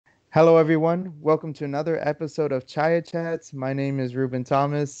Hello, everyone. Welcome to another episode of Chaiyya Chats. My name is Ruben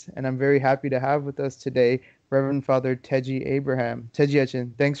Thomas, and I'm very happy to have with us today Reverend Father Teji Abraham. Teji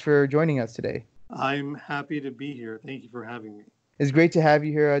Achin, thanks for joining us today. I'm happy to be here. Thank you for having me. It's great to have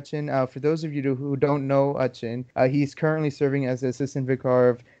you here, Achin. For those of you who don't know Achin, he's currently serving as the assistant vicar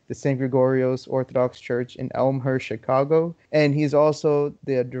of the St. Gregorio's Orthodox Church in Elmhurst, Chicago, and he's also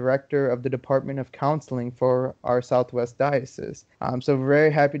the director of the Department of Counseling for our Southwest Diocese. So we're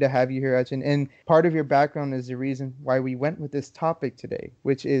very happy to have you here, Achin. And part of your background is the reason why we went with this topic today,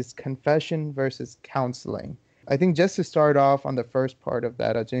 which is confession versus counseling. I think just to start off on the first part of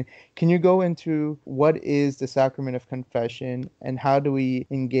that, Ajay, can you go into what is the sacrament of confession and how do we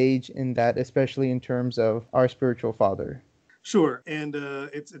engage in that, especially in terms of our spiritual father? Sure, and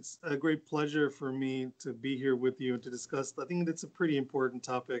it's a great pleasure for me to be here with you and to discuss. I think it's a pretty important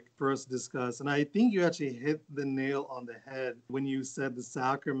topic for us to discuss, and I think you actually hit the nail on the head when you said the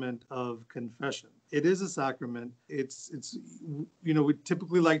sacrament of confession. It is a sacrament. It's we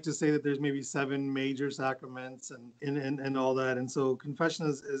typically like to say that there's maybe seven major sacraments and all that, and so confession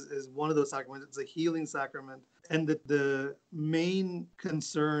is one of those sacraments. It's a healing sacrament, and that the main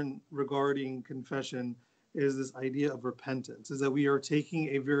concern regarding confession is this idea of repentance, is that we are taking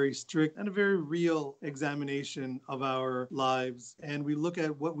a very strict and a very real examination of our lives, and we look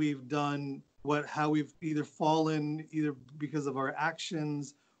at what we've done, how we've either fallen either because of our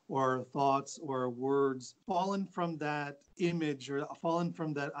actions or our thoughts or our words, fallen from that image or fallen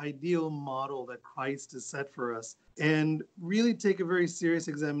from that ideal model that Christ has set for us, and really take a very serious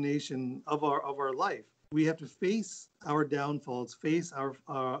examination of our life. We have to face our downfalls, face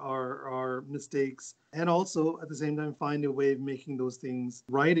our mistakes, and also at the same time find a way of making those things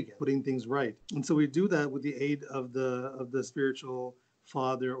right again, putting things right. And so we do that with the aid of the spiritual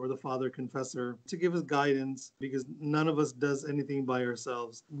father or the father confessor to give us guidance, because none of us does anything by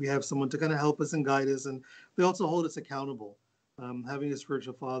ourselves. We have someone to kind of help us and guide us, and they also hold us accountable. Having a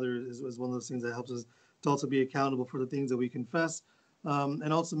spiritual father is one of those things that helps us to also be accountable for the things that we confess,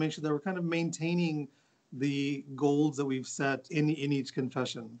 and also make sure that we're kind of maintaining the goals that we've set in each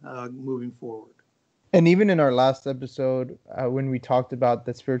confession moving forward. And even in our last episode, when we talked about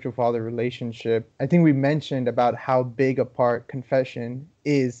the spiritual father relationship, I think we mentioned about how big a part confession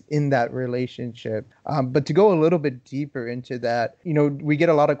is in that relationship. But to go a little bit deeper into that, we get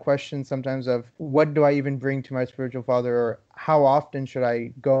a lot of questions sometimes of what do I even bring to my spiritual father, or how often should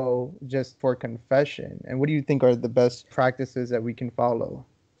I go just for confession? And what do you think are the best practices that we can follow?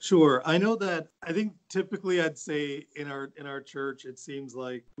 Sure. I know that I think typically I'd say in our church it seems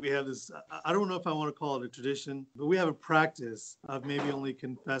like we have this, I don't know if I want to call it a tradition, but we have a practice of maybe only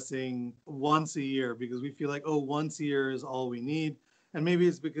confessing once a year because we feel like, oh, once a year is all we need. And maybe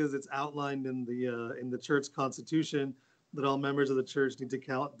it's because it's outlined in the church constitution that all members of the church need to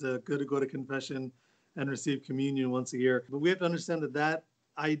go to confession and receive communion once a year. But we have to understand that that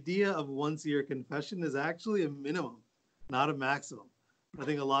idea of once a year confession is actually a minimum, not a maximum. I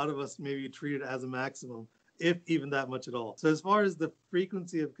think a lot of us maybe treat it as a maximum, if even that much at all. So as far as the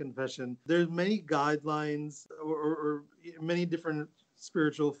frequency of confession, there's many guidelines or many different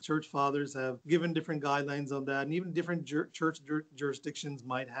spiritual church fathers have given different guidelines on that, and even different church jurisdictions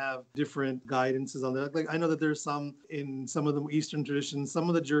might have different guidances on that. Like I know that there's some in some of the Eastern traditions, some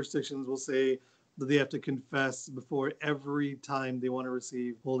of the jurisdictions will say that they have to confess before every time they want to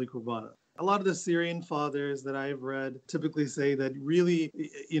receive Holy Qurbana. A lot of the Syrian fathers that I've read typically say that really,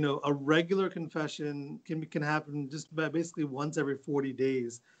 a regular confession can happen just by basically once every 40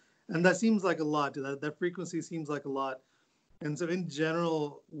 days. And that seems like a lot. That frequency seems like a lot. And so in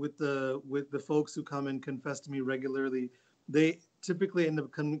general, with the folks who come and confess to me regularly, they typically end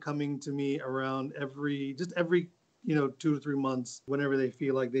up coming to me around every 2 to 3 months, whenever they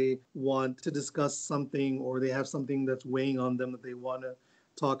feel like they want to discuss something or they have something that's weighing on them that they want to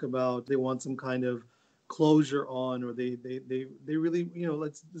talk about, they want some kind of closure on, or they really,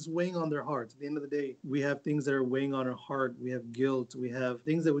 it's weighing on their hearts. At the end of the day, we have things that are weighing on our heart. We have guilt. We have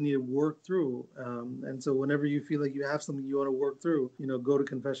things that we need to work through. And so whenever you feel like you have something you want to work through, go to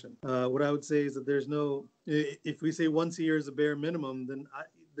confession. What I would say is that if we say once a year is a bare minimum, then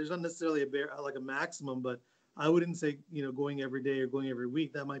there's not necessarily like a maximum, but I wouldn't say, going every day or going every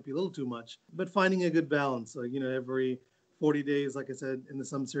week. That might be a little too much, but finding a good balance, like, every 40 days, like I said, in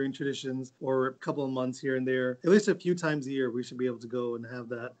some Syrian traditions, or a couple of months here and there, at least a few times a year, we should be able to go and have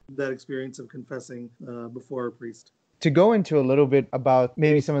that experience of confessing before a priest. To go into a little bit about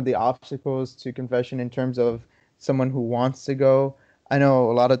maybe some of the obstacles to confession in terms of someone who wants to go, I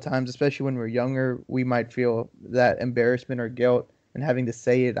know a lot of times, especially when we're younger, we might feel that embarrassment or guilt and having to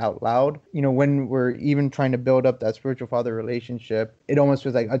say it out loud. You know, when we're even trying to build up that spiritual father relationship, it almost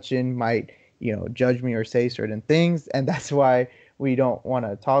feels like Achin might, judge me or say certain things, and that's why we don't want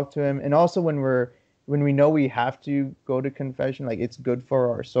to talk to him. And also when we know we have to go to confession, like it's good for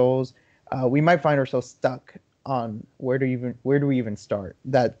our souls, we might find ourselves stuck on where do we even start.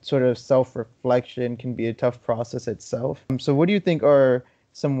 That sort of self-reflection can be a tough process itself. So what do you think are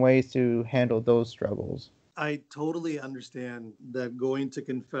some ways to handle those struggles? I totally understand that going to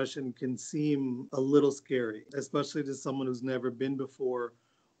confession can seem a little scary, especially to someone who's never been before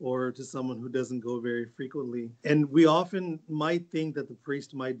or to someone who doesn't go very frequently. And we often might think that the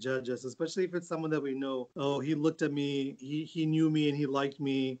priest might judge us, especially if it's someone that we know. Oh, he looked at me, he knew me and he liked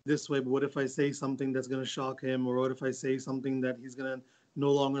me this way, but what if I say something that's going to shock him? Or what if I say something that he's going to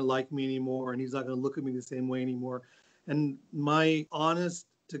no longer like me anymore and he's not going to look at me the same way anymore? And my honest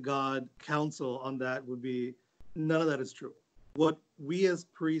to God counsel on that would be none of that is true. What we as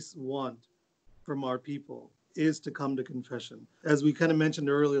priests want from our people is to come to confession. As we kind of mentioned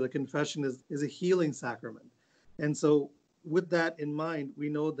earlier, the confession is a healing sacrament. And so, with that in mind, we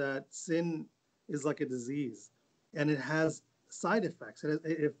know that sin is like a disease and it has side effects.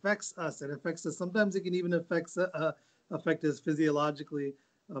 It affects us. It affects us. Sometimes it can even affect us physiologically.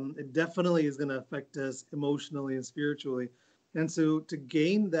 It definitely is going to affect us emotionally and spiritually. And so, to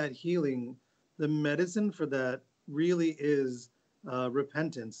gain that healing, the medicine for that really is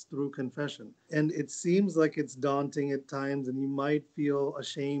repentance through confession. And it seems like it's daunting at times, and you might feel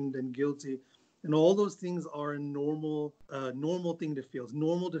ashamed and guilty. And all those things are a normal thing to feel. It's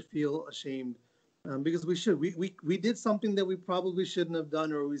normal to feel ashamed because we should. We did something that we probably shouldn't have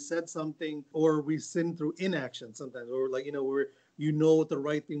done, or we said something, or we sinned through inaction sometimes, or like, what the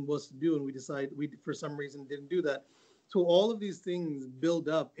right thing was to do, and we decide we, for some reason, didn't do that. So all of these things build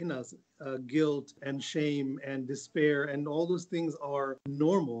up in us, guilt and shame and despair, and all those things are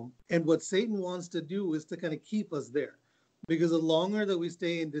normal. And what Satan wants to do is to kind of keep us there. Because the longer that we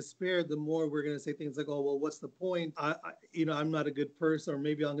stay in despair, the more we're going to say things like, "Oh, well, what's the point? I'm not a good person, or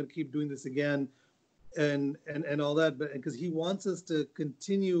maybe I'm going to keep doing this again," and all that. But because he wants us to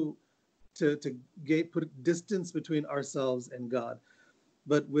continue to put distance between ourselves and God.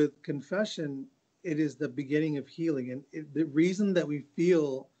 But with confession, it is the beginning of healing. And the reason that we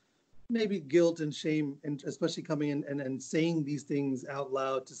feel maybe guilt and shame, and especially coming in and saying these things out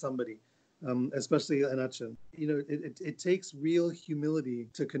loud to somebody, especially an Achin, it takes real humility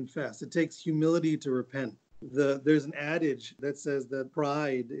to confess. It takes humility to repent. There's an adage that says that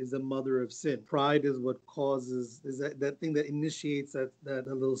pride is the mother of sin. Pride is what causes, is that thing that initiates that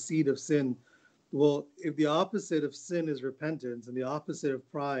little seed of sin. Well, if the opposite of sin is repentance and the opposite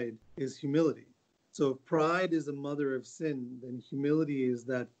of pride is humility. So if pride is the mother of sin, then humility is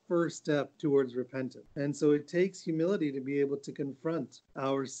that first step towards repentance. And so it takes humility to be able to confront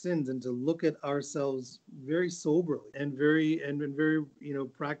our sins and to look at ourselves very soberly and very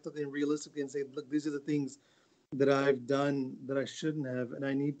practically and realistically and say, look, these are the things that I've done that I shouldn't have, and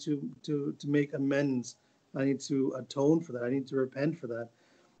I need to make amends. I need to atone for that. I need to repent for that.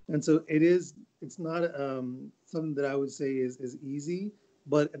 And so it's not something that I would say is easy,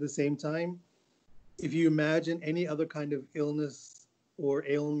 but at the same time, if you imagine any other kind of illness or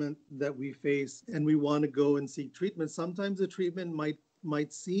ailment that we face and we want to go and seek treatment, sometimes the treatment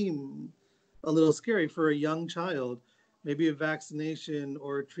might seem a little scary for a young child. Maybe a vaccination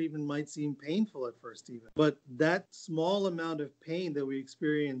or a treatment might seem painful at first even. But that small amount of pain that we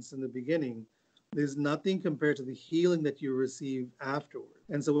experience in the beginning is nothing compared to the healing that you receive afterward.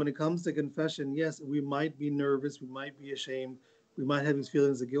 And so when it comes to confession, yes, we might be nervous, we might be ashamed, we might have these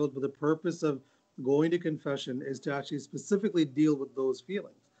feelings of guilt, but the purpose of going to confession is to actually specifically deal with those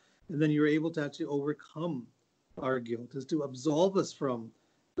feelings. And then you're able to actually overcome our guilt, is to absolve us from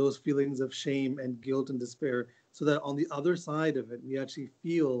those feelings of shame and guilt and despair, so that on the other side of it, we actually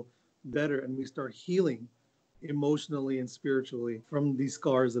feel better and we start healing emotionally and spiritually from these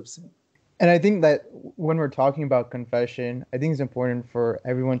scars of sin. And I think that when we're talking about confession, I think it's important for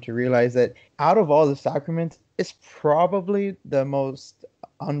everyone to realize that out of all the sacraments, it's probably the most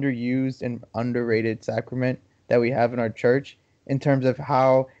underused and underrated sacrament that we have in our church in terms of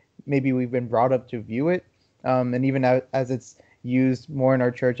how maybe we've been brought up to view it. And even as it's used more in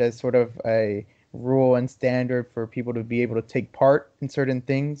our church as sort of a rule and standard for people to be able to take part in certain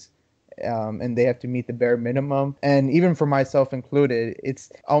things. And they have to meet the bare minimum. And even for myself included,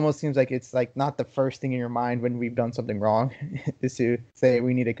 it's almost seems like it's like not the first thing in your mind when we've done something wrong is to say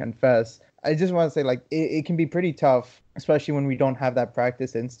we need to confess. I just want to say, like, it can be pretty tough, especially when we don't have that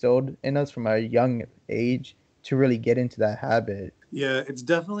practice instilled in us from a young age to really get into that habit. Yeah, it's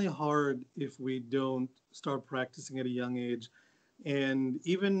definitely hard if we don't start practicing at a young age. And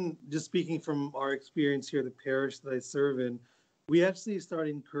even just speaking from our experience here, the parish that I serve in, we actually start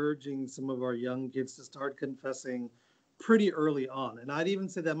encouraging some of our young kids to start confessing pretty early on. And I'd even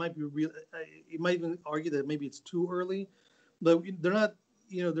say that might be real. You might even argue that maybe it's too early, but they're not.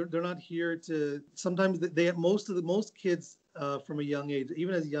 They're not here to. Sometimes they most kids from a young age,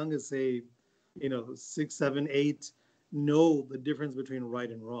 even as young as say, 6, 7, 8, know the difference between right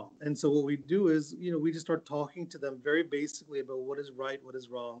and wrong. And so what we do is, we just start talking to them very basically about what is right, what is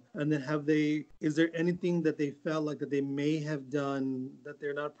wrong, and then is there anything that they felt like that they may have done that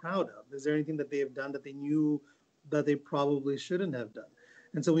they're not proud of? Is there anything that they have done that they knew that they probably shouldn't have done?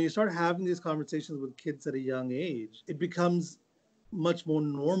 And so when you start having these conversations with kids at a young age, it becomes much more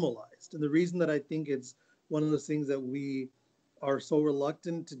normalized. And the reason that I think it's one of those things that we are so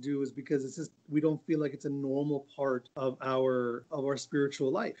reluctant to do is because it's just we don't feel like it's a normal part of our spiritual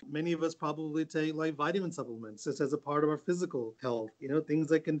life. Many of us probably take like vitamin supplements just as a part of our physical health. Things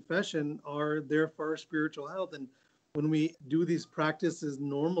like confession are there for our spiritual health. And when we do these practices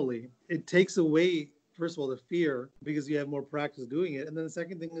normally, it takes away, first of all, the fear because you have more practice doing it. And then the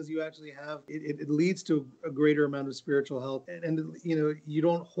second thing is you actually have it leads to a greater amount of spiritual health. And you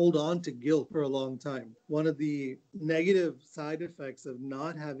don't hold on to guilt for a long time. One of the negative side effects of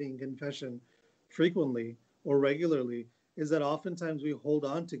not having confession frequently or regularly is that oftentimes we hold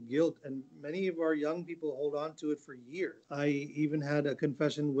on to guilt, and many of our young people hold on to it for years. I even had a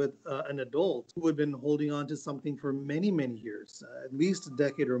confession with an adult who had been holding on to something for many, many years, at least a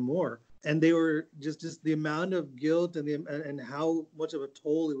decade or more, and they were just the amount of guilt and how much of a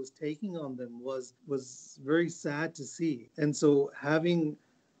toll it was taking on them was very sad to see. And so having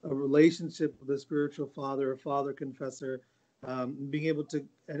a relationship with a spiritual father, a father confessor, being able to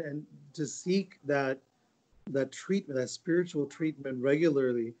and to seek that treatment, that spiritual treatment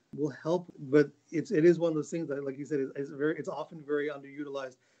regularly will help. But it is one of those things that, like you said, it's often very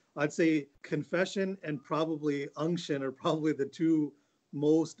underutilized. I'd say confession and probably unction are probably the two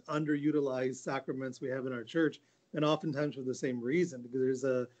most underutilized sacraments we have in our church, and oftentimes for the same reason, because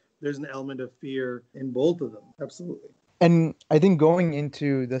there's an element of fear in both of them. Absolutely. And I think going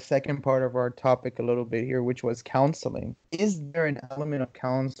into the second part of our topic a little bit here, which was counseling, is there an element of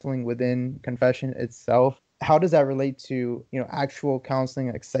counseling within confession itself? How does that relate to, actual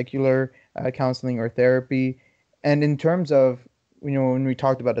counseling, like secular counseling or therapy? And in terms of, when we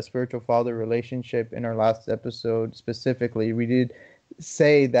talked about a spiritual father relationship in our last episode specifically, we did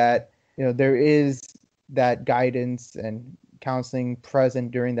say that, there is that guidance and counseling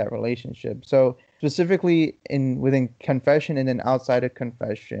present during that relationship. So specifically within confession and then outside of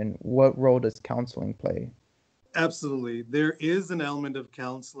confession, what role does counseling play? Absolutely. There is an element of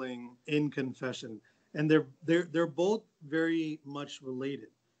counseling in confession, and they're both very much related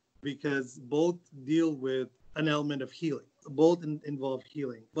because both deal with an element of healing. Both involve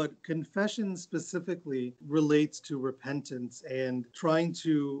healing, but confession specifically relates to repentance and trying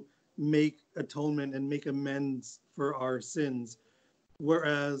to make atonement and make amends for our sins,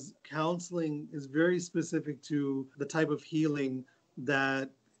 whereas counseling is very specific to the type of healing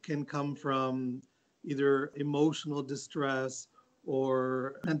that can come from either emotional distress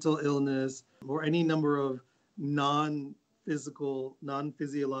or mental illness or any number of non-physical,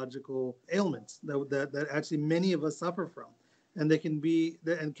 non-physiological ailments that actually many of us suffer from. And they can be,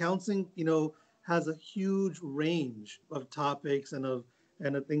 and counseling, has a huge range of topics and of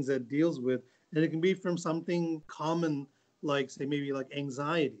things that it deals with. And it can be from something common like, say, maybe like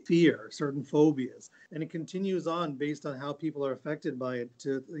anxiety, fear, certain phobias. And it continues on based on how people are affected by it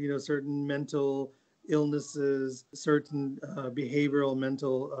to, certain mental illnesses, certain behavioral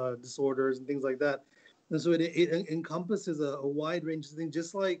mental disorders and things like that. And so it encompasses a wide range of things,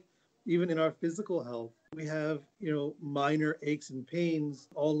 just like even in our physical health, we have, minor aches and pains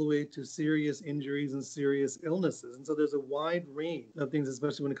all the way to serious injuries and serious illnesses. And so there's a wide range of things,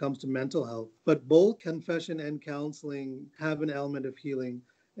 especially when it comes to mental health. But both confession and counseling have an element of healing.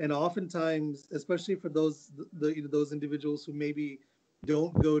 And oftentimes, especially for those individuals who maybe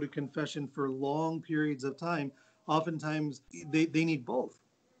don't go to confession for long periods of time, oftentimes they need both.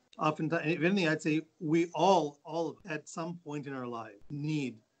 Oftentimes, if anything, I'd say we all of us, at some point in our life,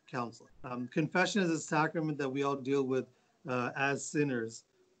 need counseling. Confession is a sacrament that we all deal with as sinners,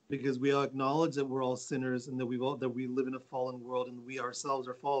 because we all acknowledge that we're all sinners and that we live in a fallen world and we ourselves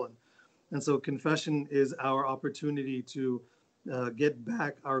are fallen. And so confession is our opportunity to get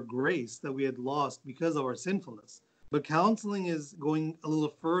back our grace that we had lost because of our sinfulness. But counseling is going a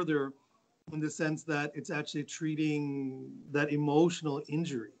little further in the sense that it's actually treating that emotional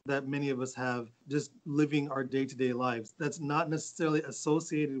injury that many of us have just living our day-to-day lives. That's not necessarily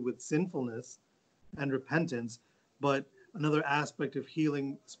associated with sinfulness and repentance, but another aspect of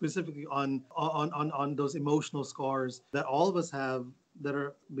healing, specifically on those emotional scars that all of us have that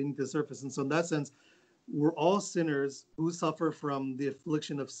are beneath the surface. And so in that sense, we're all sinners who suffer from the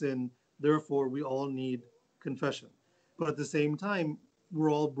affliction of sin. Therefore, we all need confession. But at the same time,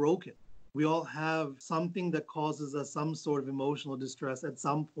 we're all broken. We all have something that causes us some sort of emotional distress at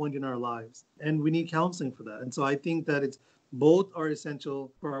some point in our lives, and we need counseling for that. And so I think that it's both are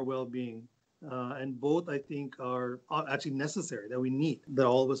essential for our well-being, and both I think are actually necessary, that we need, that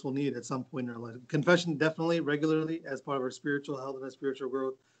all of us will need at some point in our life. Confession definitely regularly as part of our spiritual health and our spiritual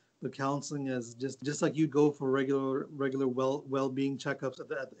growth, but counseling as just like you go for regular well-being checkups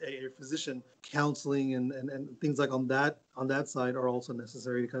at a physician. Counseling and things like on that side are also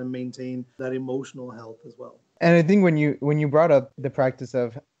necessary to kind of maintain that emotional health as well. And I think when you brought up the practice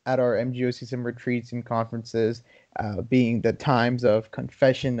of at our MGOCSM retreats and conferences being the times of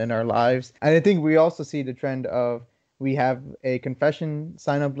confession in our lives, and I think we also see the trend of we have a confession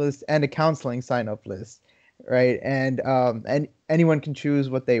sign up list and a counseling sign up list, right? And anyone can choose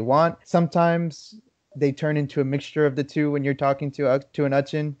what they want. Sometimes they turn into a mixture of the two when you're talking to an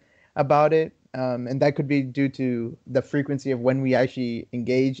Achin about it. And that could be due to the frequency of when we actually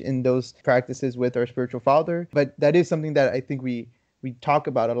engage in those practices with our spiritual father. But that is something that I think we talk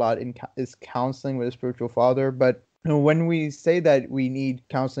about a lot is counseling with a spiritual father. But when we say that we need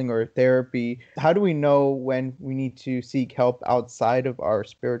counseling or therapy, how do we know when we need to seek help outside of our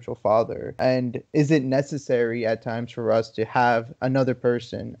spiritual father? And is it necessary at times for us to have another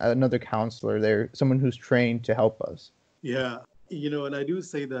person, another counselor there, someone who's trained to help us? Yeah, and I do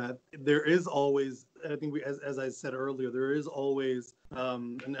say that there is always, I think as I said earlier, there is always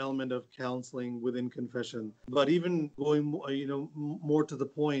an element of counseling within confession. But even going, more to the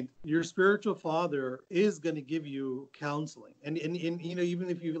point, your spiritual father is going to give you counseling, and even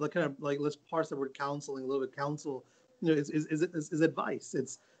if you like kind of like let's parse the word counseling a little bit. Counsel, is advice.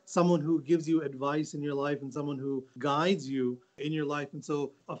 It's someone who gives you advice in your life and someone who guides you in your life. And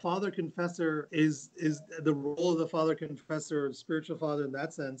so a father confessor is the role of the father confessor, spiritual father in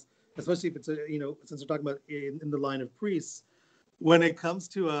that sense, especially if it's since we're talking about in the line of priests. When it comes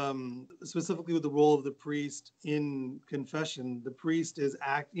to specifically with the role of the priest in confession, the priest is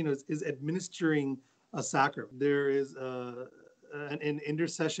administering a sacrament. There is an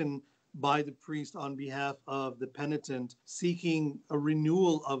intercession by the priest on behalf of the penitent, seeking a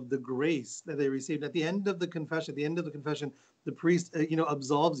renewal of the grace that they received at the end of the confession. At the end of the confession, the priest,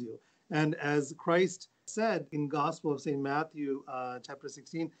 absolves you. And as Christ said in Gospel of St. Matthew, chapter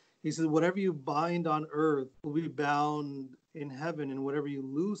 16, he says, whatever you bind on earth will be bound in heaven, and whatever you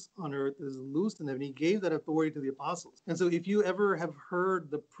loose on earth is loosed in heaven. He gave that authority to the apostles. And so if you ever have heard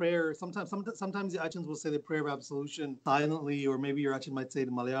the prayer, sometimes the Achins will say the prayer of absolution silently, or maybe your Achin might say it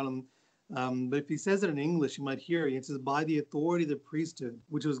in Malayalam. But if he says it in English, you might hear it. It says, by the authority of the priesthood,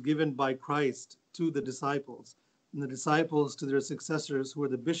 which was given by Christ to the disciples, and the disciples to their successors, who are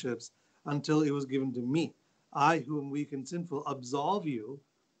the bishops, until it was given to me. I, who am weak and sinful, absolve you,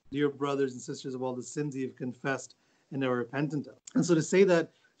 dear brothers and sisters, of all the sins you have confessed and are repentant of. And so to say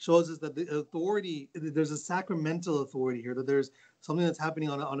that shows us that the authority, there's a sacramental authority here, that there's something that's happening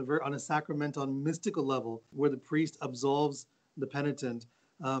on a sacramental, on mystical level, where the priest absolves the penitent,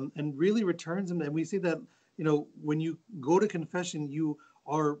 and really returns him. And we see that, when you go to confession, you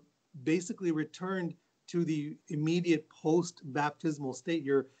are basically returned to the immediate post-baptismal state.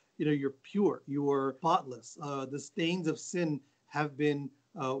 You're pure, you are spotless. The stains of sin have been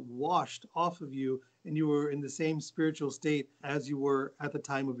washed off of you, and you were in the same spiritual state as you were at the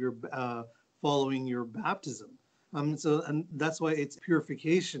time of your following your baptism. And that's why it's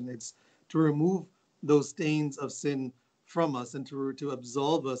purification. It's to remove those stains of sin from us, and to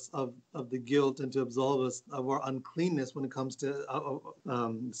absolve us of the guilt, and to absolve us of our uncleanness when it comes to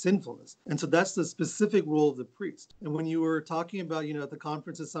sinfulness. And so that's the specific role of the priest. And when you were talking about, at the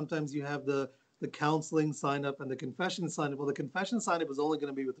conferences, sometimes you have the counseling sign up and the confession sign up. Well, the confession sign up is only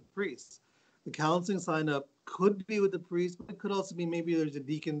going to be with the priests. The counseling sign up could be with the priest, but it could also be maybe there's a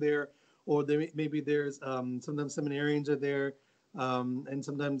deacon there, or maybe there's sometimes seminarians are there. And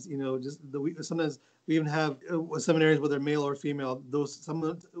sometimes, sometimes we even have seminarians, whether male or female.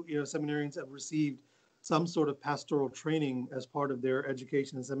 Seminarians have received some sort of pastoral training as part of their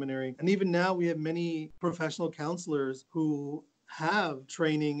education in seminary. And even now we have many professional counselors who have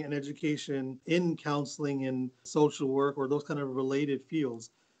training and education in counseling and social work, or those kind of related fields.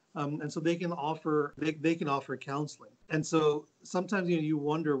 And so they can offer counseling. And so sometimes you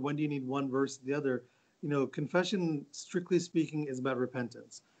wonder, when do you need one versus the other? Confession, strictly speaking, is about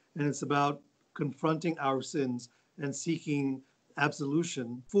repentance, and it's about confronting our sins and seeking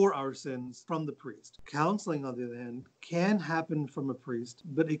absolution for our sins from the priest. Counseling, on the other hand, can happen from a priest,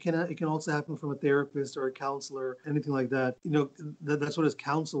 but it can also happen from a therapist or a counselor, anything like that. That's what his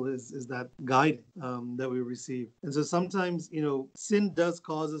counsel is that guiding that we receive. And so sometimes sin does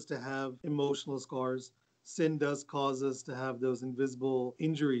cause us to have emotional scars. Sin does cause us to have those invisible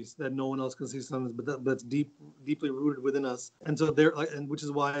injuries that no one else can see sometimes, but that's deeply rooted within us. And so and which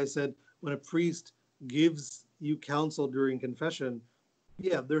is why I said when a priest gives you counsel during confession,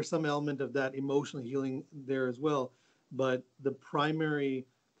 yeah, there's some element of that emotional healing there as well. But the primary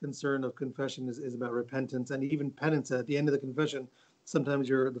concern of confession is about repentance and even penance. At the end of the confession, sometimes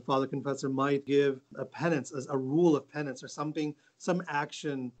the father confessor might give a penance, a rule of penance, or something, some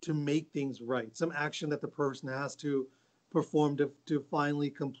action to make things right, some action that the person has to perform to finally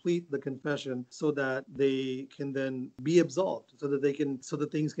complete the confession so that they can then be absolved, so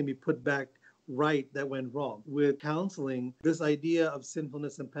that things can be put back right that went wrong. With counseling, this idea of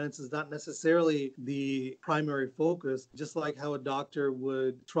sinfulness and penance is not necessarily the primary focus, just like how a doctor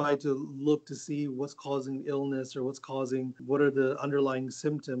would try to look to see what's causing illness or what are the underlying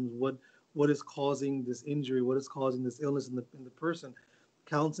symptoms, what is causing this injury, what is causing this illness in the person.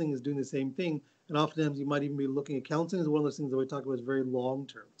 Counseling is doing the same thing. And oftentimes you might even be looking at counseling as one of those things that we talk about is very long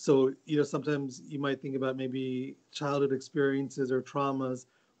term. So, sometimes you might think about maybe childhood experiences or traumas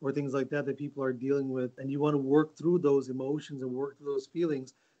or things like that people are dealing with, and you want to work through those emotions and work through those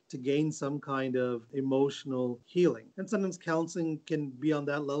feelings to gain some kind of emotional healing. And sometimes counseling can be on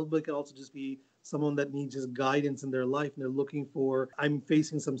that level, but it can also just be someone that needs just guidance in their life, and they're looking for, I'm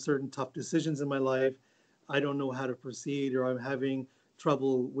facing some certain tough decisions in my life, I don't know how to proceed, or I'm having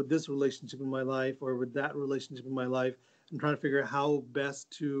trouble with this relationship in my life or with that relationship in my life. I'm trying to figure out how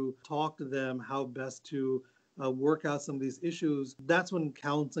best to talk to them, how best to work out some of these issues. That's when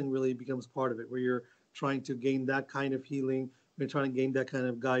counseling really becomes part of it, where you're trying to gain that kind of healing, you're trying to gain that kind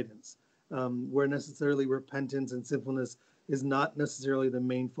of guidance, where necessarily repentance and sinfulness is not necessarily the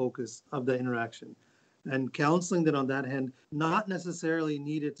main focus of the interaction. And counseling, then on that hand, not necessarily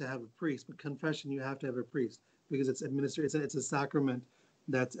needed to have a priest, but confession, you have to have a priest because it's administered. It's a sacrament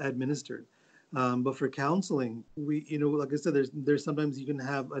that's administered. But for counseling, like I said, there's sometimes you can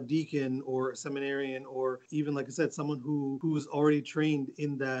have a deacon or a seminarian, or even, like I said, someone who's already trained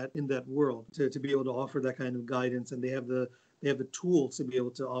in that world to be able to offer that kind of guidance, and they have the tools to be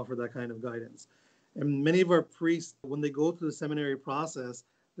able to offer that kind of guidance. And many of our priests, when they go through the seminary process,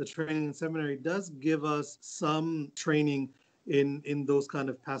 the training in seminary does give us some training in those kind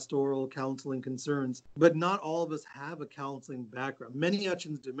of pastoral counseling concerns. But not all of us have a counseling background. Many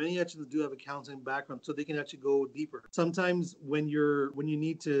Hutchins do. Many Hutchins do have a counseling background, so they can actually go deeper. Sometimes when you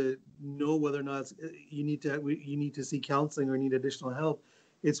need to know whether or not you need to seek counseling or need additional help,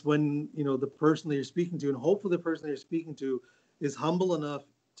 it's when the person that you're speaking to, and hopefully the person that you're speaking to is humble enough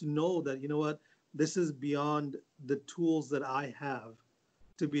to know that, this is beyond the tools that I have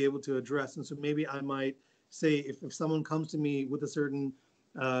to be able to address. And so maybe I might say, if someone comes to me with a certain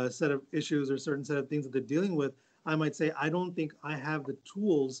set of issues or certain set of things that they're dealing with, I might say, I don't think I have the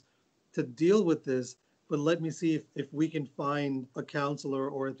tools to deal with this, but let me see if we can find a counselor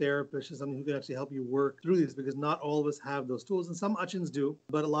or a therapist or something who can actually help you work through this, because not all of us have those tools. And some Hutchins do,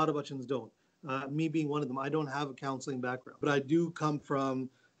 but a lot of Hutchins don't. Me being one of them, I don't have a counseling background, but I do come from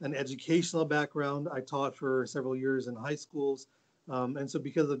an educational background. I taught for several years in high schools. And so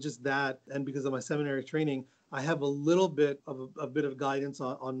because of just that, and because of my seminary training, I have a little bit of guidance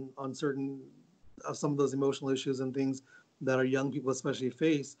on certain of some of those emotional issues and things that our young people especially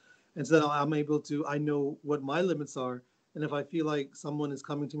face. And so I know what my limits are. And if I feel like someone is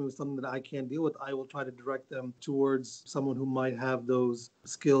coming to me with something that I can't deal with, I will try to direct them towards someone who might have those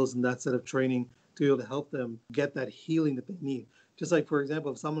skills and that set of training to be able to help them get that healing that they need. Just like, for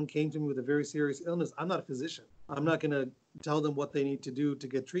example, if someone came to me with a very serious illness, I'm not a physician. I'm not going to tell them what they need to do to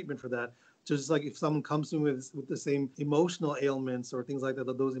get treatment for that. Just like if someone comes to me with the same emotional ailments or things like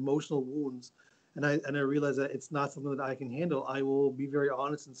that, those emotional wounds, and I realize that it's not something that I can handle, I will be very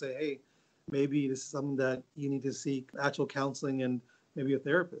honest and say, hey, maybe this is something that you need to seek actual counseling and maybe a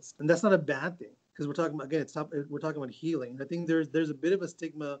therapist. And that's not a bad thing, because we're talking about, again, we're talking about healing. I think there's a bit of a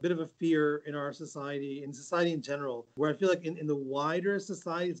stigma, a bit of a fear in our society, in society in general, where I feel like in the wider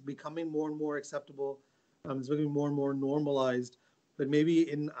society, it's becoming more and more acceptable. It's becoming more and more normalized. But maybe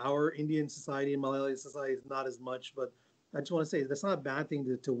in our Indian society and Malayali society, it's not as much. But I just want to say that's not a bad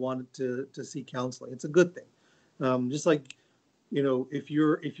thing to want to seek counseling. It's a good thing. Just like, if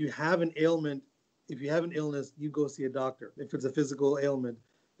you have an ailment, if you have an illness, you go see a doctor. If it's a physical ailment,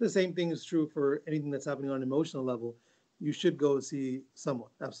 the same thing is true for anything that's happening on an emotional level. You should go see someone.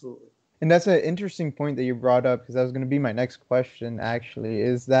 Absolutely. And that's an interesting point that you brought up, because that was going to be my next question, actually,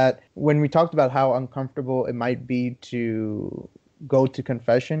 is that when we talked about how uncomfortable it might be to go to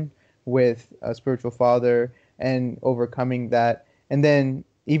confession with a spiritual father and overcoming that, and then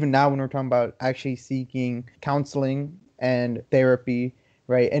even now when we're talking about actually seeking counseling and therapy,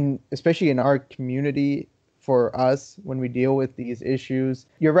 right? And especially in our community, for us, when we deal with these issues,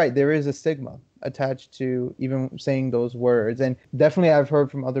 you're right, there is a stigma attached to even saying those words. And definitely I've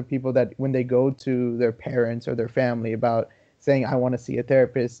heard from other people that when they go to their parents or their family about saying I want to see a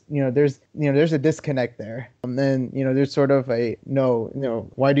therapist, there's a disconnect there. And then, there's sort of a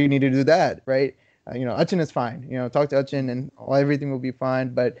no, why do you need to do that, right? Achin is fine. Talk to Achin and everything will be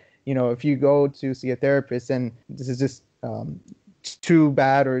fine. But if you go to see a therapist and this is just too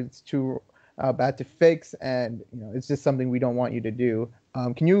bad, or it's too bad to fix, and it's just something we don't want you to do.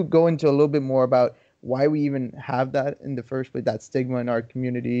 Can you go into a little bit more about why we even have that in the first place, that stigma in our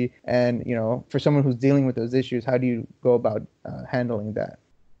community, and for someone who's dealing with those issues, how do you go about handling that?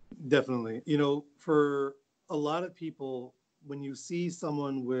 Definitely. For a lot of people, when you see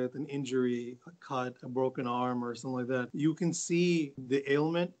someone with an injury, a cut, a broken arm, or something like that, you can see the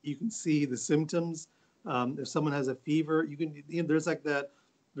ailment, you can see the symptoms. If someone has a fever, there's like that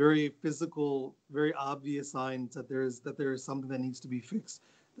very physical, very obvious signs that there is something that needs to be fixed.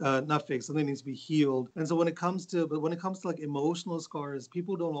 Not fixed, something needs to be healed. And so when it comes to like emotional scars,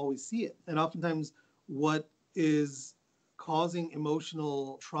 people don't always see it. And oftentimes what is causing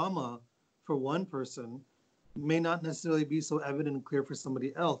emotional trauma for one person may not necessarily be so evident and clear for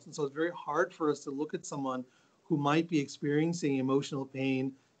somebody else. And so it's very hard for us to look at someone who might be experiencing emotional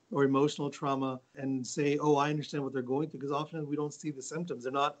pain or emotional trauma and say, oh, I understand what they're going through, because often we don't see the symptoms.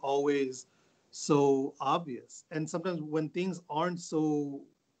 They're not always so obvious. And sometimes when things aren't so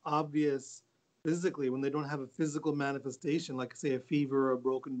obvious physically, when they don't have a physical manifestation, like say a fever or a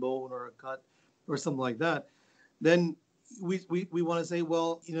broken bone or a cut or something like that, then we want to say,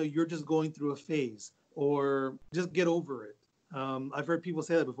 well, you're just going through a phase, or just get over it. I've heard people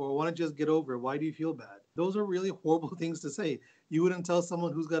say that before. Why don't you just get over it? Why do you feel bad? Those are really horrible things to say. You wouldn't tell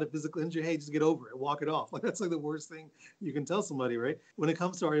someone who's got a physical injury, hey, just get over it, walk it off. Like, that's like the worst thing you can tell somebody, right? When it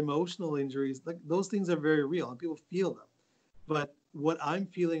comes to our emotional injuries, like, those things are very real and people feel them. But what I'm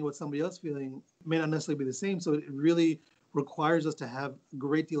feeling, what somebody else feeling, may not necessarily be the same. So it really requires us to have a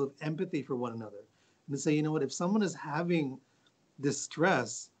great deal of empathy for one another, and to say, you know what, if someone is having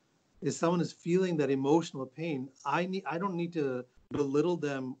distress, if someone is feeling that emotional pain, I don't need to belittle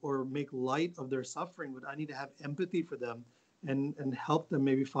them or make light of their suffering, but I need to have empathy for them and help them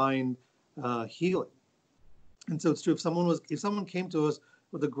maybe find healing. And so it's true. If someone came to us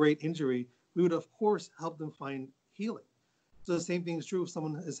with a great injury, we would of course help them find healing. So the same thing is true if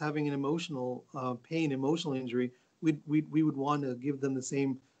someone is having an emotional pain, emotional injury. We would want to give them the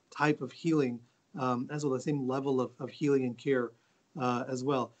same type of healing, as well, the same level of healing and care as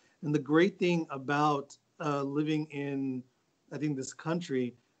well. And the great thing about living in, I think, this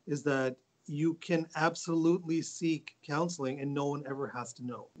country is that you can absolutely seek counseling and no one ever has to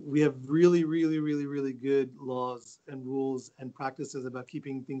know. We have really, really, really, really good laws and rules and practices about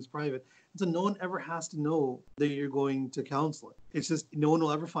keeping things private. So no one ever has to know that you're going to counseling. It's just no one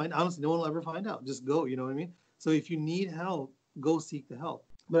will ever find, honestly, no one will ever find out. Just go, you know what I mean? So if you need help, go seek the help.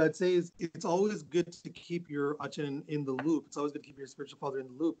 But I'd say it's always good to keep your achan in the loop. It's always good to keep your spiritual father in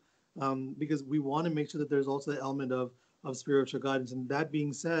the loop, because we want to make sure that there's also the element of spiritual guidance. And that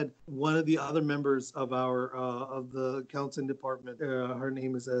being said, one of the other members of our of the counseling department, her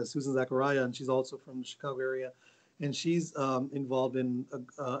name is Susan Zachariah, and she's also from the Chicago area. And she's involved in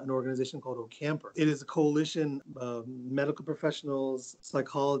an organization called OCamper. It is a coalition of medical professionals,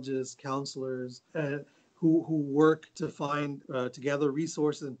 psychologists, counselors, who work to find, to gather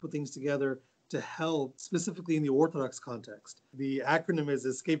resources and put things together to help, specifically in the Orthodox context. The acronym is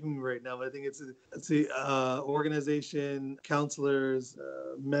escaping me right now, but I think it's the organization, counselors,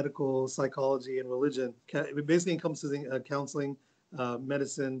 medical, psychology, and religion. It basically encompasses counseling,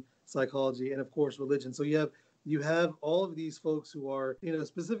 medicine, psychology, and of course religion. So you have all of these folks who are,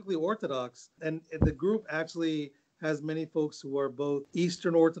 specifically Orthodox, and the group actually has many folks who are both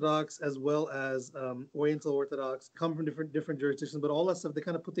Eastern Orthodox as well as Oriental Orthodox, come from different jurisdictions, but all that stuff, they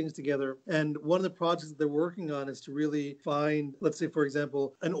kind of put things together. And one of the projects that they're working on is to really find, let's say, for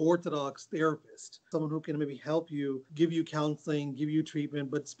example, an Orthodox therapist, someone who can maybe help you, give you counseling, give you treatment,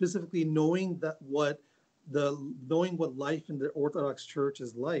 but specifically knowing what life in the Orthodox Church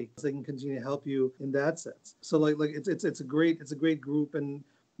is like, so they can continue to help you in that sense. So like it's a great group, and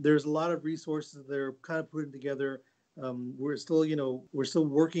there's a lot of resources that they're kind of putting together We're still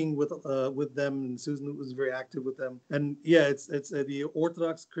working with them, and Susan was very active with them. And yeah, it's the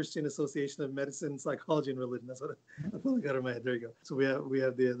Orthodox Christian Association of Medicine, Psychology, and Religion. That's what I feel like out of my head. There you go. So we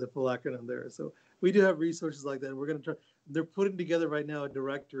have the full acronym there. So we do have resources like that. And we're going to try. They're putting together right now a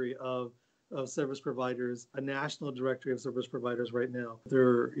directory of service providers, a national directory of service providers right now.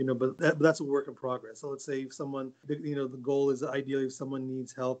 But that's a work in progress. So let's say if someone, the goal is ideally if someone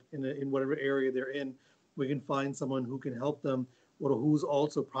needs help in whatever area they're in, we can find someone who can help them, or who's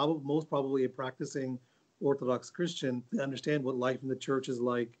also most probably a practicing Orthodox Christian, to understand what life in the church is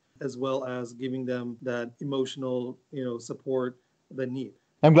like, as well as giving them that emotional, support they need.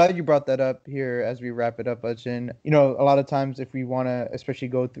 I'm glad you brought that up here as we wrap it up, Achin. A lot of times if we want to especially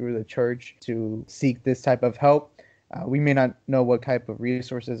go through the church to seek this type of help, we may not know what type of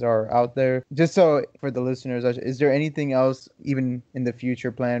resources are out there. Just so for the listeners, is there anything else, even in the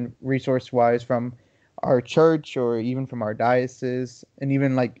future plan, resource-wise, from our church or even from our diocese? And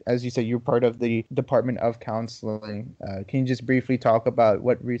even, like, as you said, you're part of the Department of Counseling. Can you just briefly talk about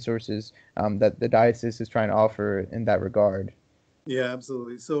what resources that the diocese is trying to offer in that regard? Yeah,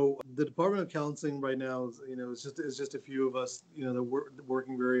 absolutely. So the Department of Counseling right now is just a few of us, that we're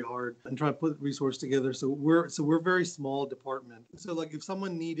working very hard and trying to put resources together. So we're a very small department. So like if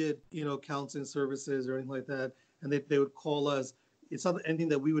someone needed, counseling services or anything like that, and they would call us, it's not anything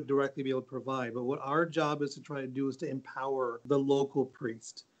that we would directly be able to provide. But what our job is to try to do is to empower the local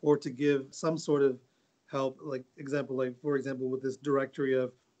priest, or to give some sort of help, for example, with this directory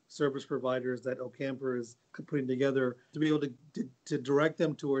of service providers that Ocamper is putting together, to be able to direct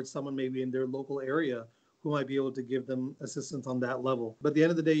them towards someone maybe in their local area who might be able to give them assistance on that level. But at the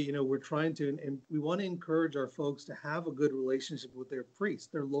end of the day, we're trying to, and we want to encourage our folks to have a good relationship with their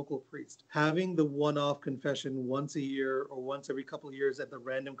priest, their local priest. Having the one-off confession once a year or once every couple of years at the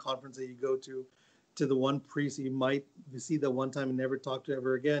random conference that you go to the one priest you might see that one time and never talk to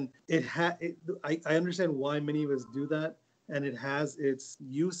ever again. I understand why many of us do that, and it has its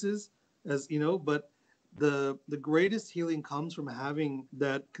uses, but the greatest healing comes from having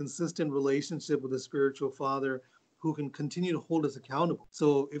that consistent relationship with a spiritual father who can continue to hold us accountable.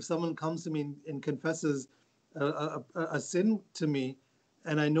 So if someone comes to me and confesses a sin to me,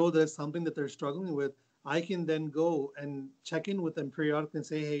 and I know that it's something that they're struggling with, I can then go and check in with them periodically and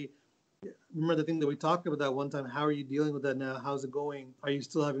say, hey, remember the thing that we talked about that one time? How are you dealing with that now? How's it going? Are you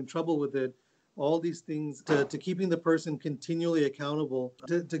still having trouble with it? All these things to keeping the person continually accountable,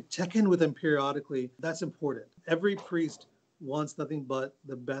 to check in with them periodically. That's important. Every priest wants nothing but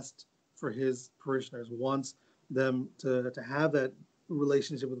the best for his parishioners, wants them to have that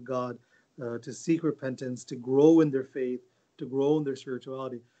relationship with God, to seek repentance, to grow in their faith, to grow in their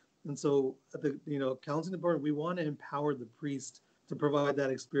spirituality. And so at the counseling department, we want to empower the priest to provide that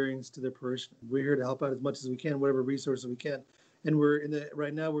experience to their parishioners. We're here to help out as much as we can, whatever resources we can. And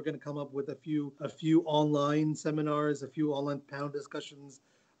right now we're going to come up with a few online seminars, a few online panel discussions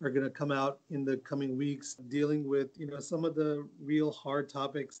are going to come out in the coming weeks, dealing with some of the real hard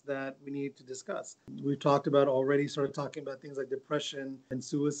topics that we need to discuss. We've started talking about things like depression and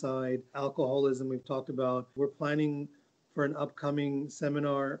suicide, alcoholism. We're planning for an upcoming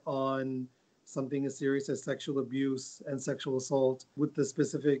seminar on something as serious as sexual abuse and sexual assault, with the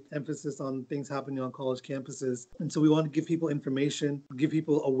specific emphasis on things happening on college campuses. And so we want to give people information, give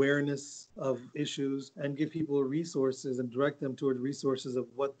people awareness of issues, and give people resources and direct them toward resources of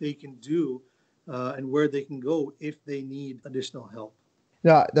what they can do and where they can go if they need additional help.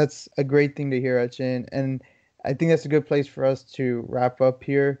 Yeah, that's a great thing to hear, Achin. And I think that's a good place for us to wrap up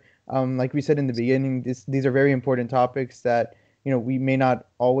here. Like we said in the beginning, these are very important topics that we may not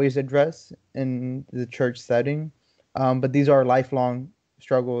always address in the church setting, but these are lifelong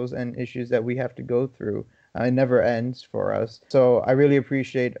struggles and issues that we have to go through. It never ends for us. So I really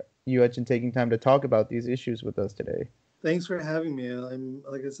appreciate you, Achin, taking time to talk about these issues with us today. Thanks for having me.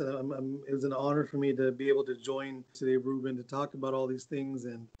 Like I said, it was an honor for me to be able to join today, Ruben, to talk about all these things.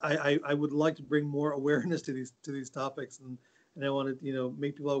 And I would like to bring more awareness to these topics. And I want to,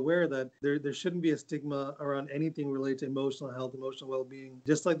 make people aware that there shouldn't be a stigma around anything related to emotional health, emotional well-being,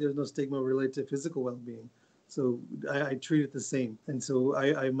 just like there's no stigma related to physical well-being. So I treat it the same. And so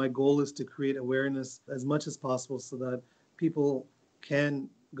my goal is to create awareness as much as possible so that people can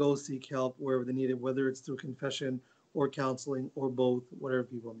go seek help wherever they need it, whether it's through confession or counseling or both, whatever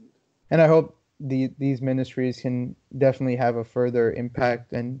people need. And I hope these ministries can definitely have a further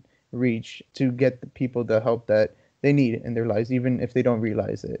impact and reach to get the people the help that they need in their lives, even if they don't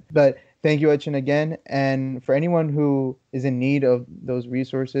realize it. But thank you, Achin, again. And for anyone who is in need of those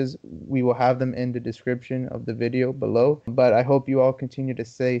resources, we will have them in the description of the video below. But I hope you all continue to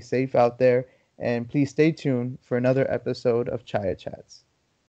stay safe out there And please stay tuned for another episode of Chaiyya Chats.